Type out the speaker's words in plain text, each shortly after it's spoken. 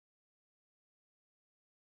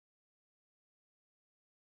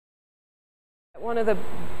One of the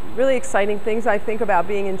really exciting things I think about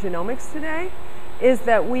being in genomics today is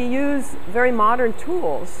that we use very modern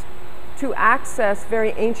tools to access very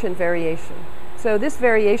ancient variation. So this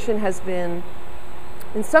variation has been,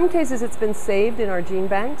 in some cases it's been saved in our gene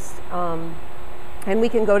banks, and we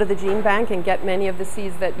can go to the gene bank and get many of the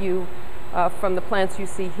seeds that from the plants you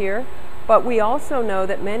see here. But we also know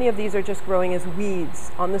that many of these are just growing as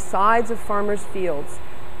weeds on the sides of farmers' fields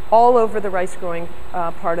all over the rice growing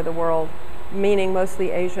part of the world, meaning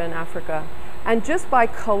mostly Asia and Africa. And just by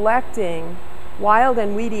collecting wild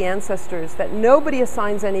and weedy ancestors that nobody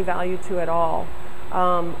assigns any value to at all,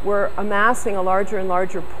 we're amassing a larger and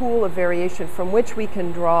larger pool of variation from which we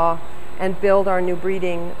can draw and build our new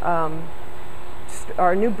breeding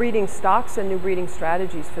stocks and new breeding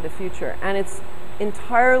strategies for the future. And it's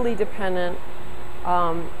entirely dependent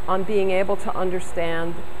on being able to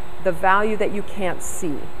understand the value that you can't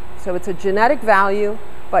see. So it's a genetic value,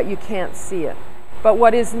 but you can't see it. But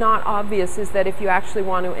what is not obvious is that if you actually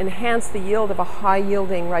want to enhance the yield of a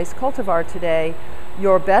high-yielding rice cultivar today,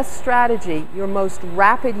 your best strategy, your most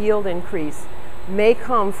rapid yield increase, may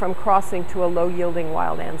come from crossing to a low-yielding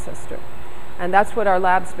wild ancestor. And that's what our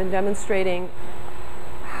lab's been demonstrating,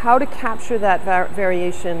 how to capture that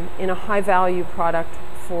variation in a high-value product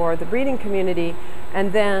for the breeding community,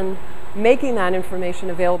 and then making that information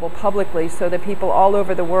available publicly so that people all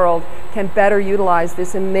over the world can better utilize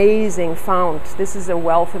this amazing fount. This is a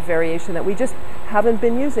wealth of variation that we just haven't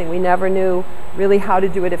been using. We never knew really how to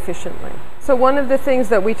do it efficiently. So one of the things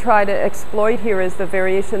that we try to exploit here is the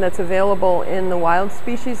variation that's available in the wild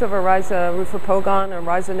species of Oryza rufipogon and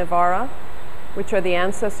Oryza nivara, which are the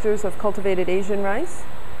ancestors of cultivated Asian rice,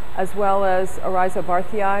 as well as Oryza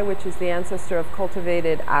barthii, which is the ancestor of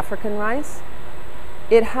cultivated African rice.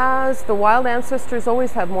 The wild ancestors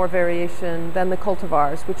always have more variation than the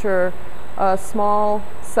cultivars, which are a small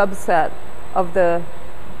subset of the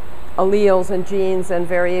alleles and genes and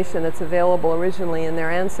variation that's available originally in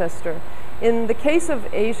their ancestor. In the case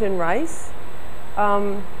of Asian rice,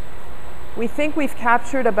 we think we've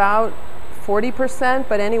captured about 40%,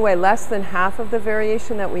 but anyway, less than half of the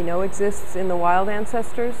variation that we know exists in the wild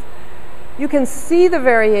ancestors. You can see the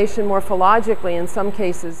variation morphologically in some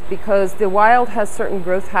cases because the wild has certain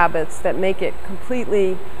growth habits that make it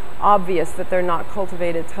completely obvious that they're not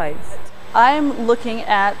cultivated types. I'm looking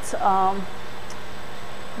at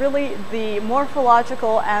really the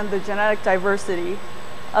morphological and the genetic diversity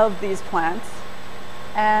of these plants,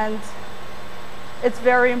 and it's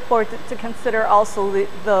very important to consider also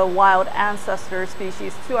the wild ancestor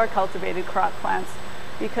species to our cultivated crop plants,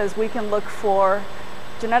 because we can look for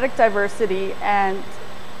genetic diversity and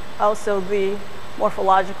also the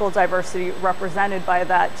morphological diversity represented by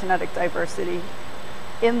that genetic diversity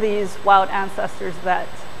in these wild ancestors that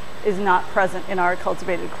is not present in our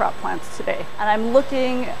cultivated crop plants today. And I'm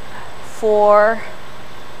looking for,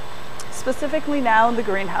 specifically now in the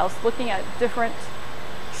greenhouse, looking at different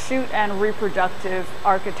shoot and reproductive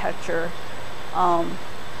architecture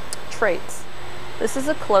traits. This is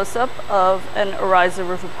a close-up of an Oryza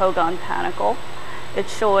rufipogon panicle.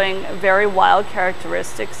 It's showing very wild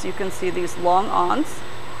characteristics. You can see these long awns,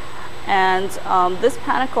 and this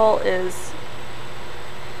panicle is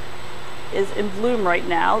in bloom right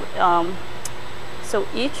now. So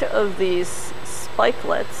each of these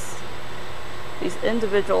spikelets, these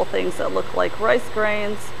individual things that look like rice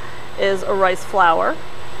grains, is a rice flower.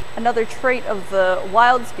 Another trait of the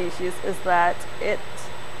wild species is that it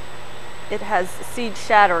has seed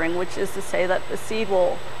shattering, which is to say that the seed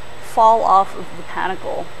will fall off of the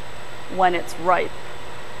panicle when it's ripe.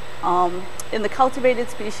 In the cultivated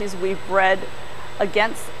species, we've bred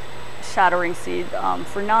against shattering seed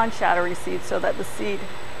for non-shattering seed so that the seed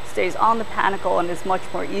stays on the panicle and is much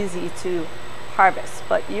more easy to harvest.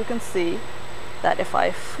 But you can see that if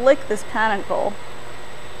I flick this panicle,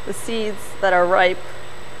 the seeds that are ripe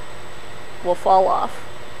will fall off,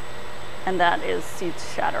 and that is seed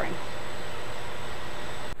shattering.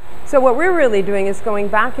 So what we're really doing is going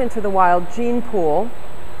back into the wild gene pool,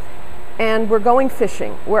 and we're going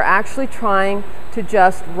fishing. We're actually trying to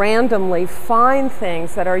just randomly find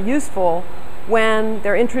things that are useful when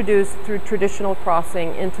they're introduced through traditional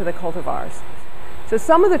crossing into the cultivars. So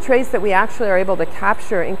some of the traits that we actually are able to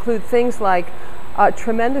capture include things like a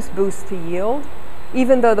tremendous boost to yield,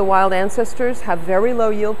 even though the wild ancestors have very low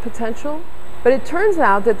yield potential. But it turns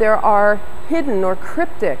out that there are hidden or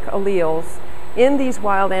cryptic alleles in these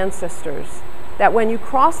wild ancestors that when you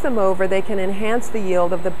cross them over, they can enhance the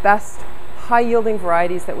yield of the best high-yielding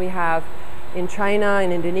varieties that we have in China,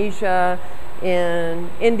 in Indonesia, in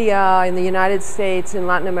India, in the United States, in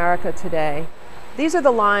Latin America today. These are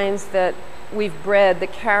the lines that we've bred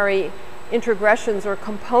that carry introgressions or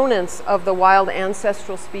components of the wild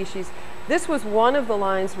ancestral species. This was one of the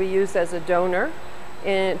lines we used as a donor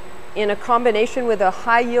in a combination with a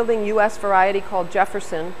high-yielding U.S. variety called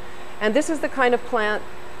Jefferson. And this is the kind of plant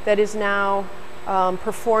that is now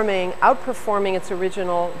outperforming its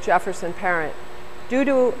original Jefferson parent due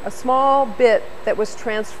to a small bit that was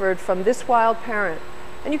transferred from this wild parent.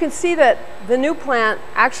 And you can see that the new plant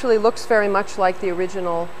actually looks very much like the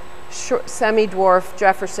original semi-dwarf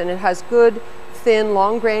Jefferson. It has good, thin,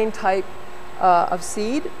 long grain type of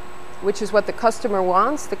seed, which is what the customer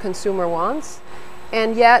wants, the consumer wants.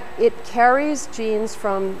 And yet it carries genes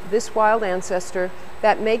from this wild ancestor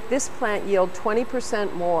that make this plant yield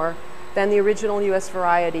 20% more than the original U.S.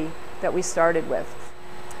 variety that we started with.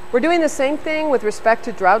 We're doing the same thing with respect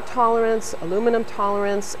to drought tolerance, aluminum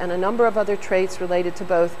tolerance, and a number of other traits related to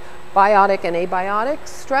both biotic and abiotic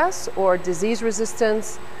stress, or disease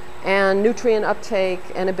resistance, and nutrient uptake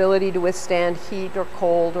and ability to withstand heat or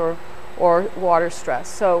cold or water stress.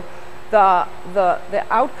 So the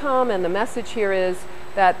outcome and the message here is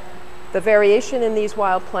that the variation in these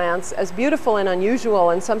wild plants, as beautiful and unusual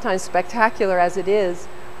and sometimes spectacular as it is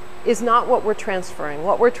not what we're transferring.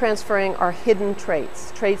 What we're transferring are hidden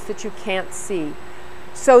traits, traits that you can't see,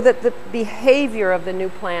 so that the behavior of the new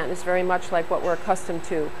plant is very much like what we're accustomed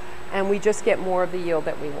to, and we just get more of the yield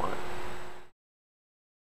that we want.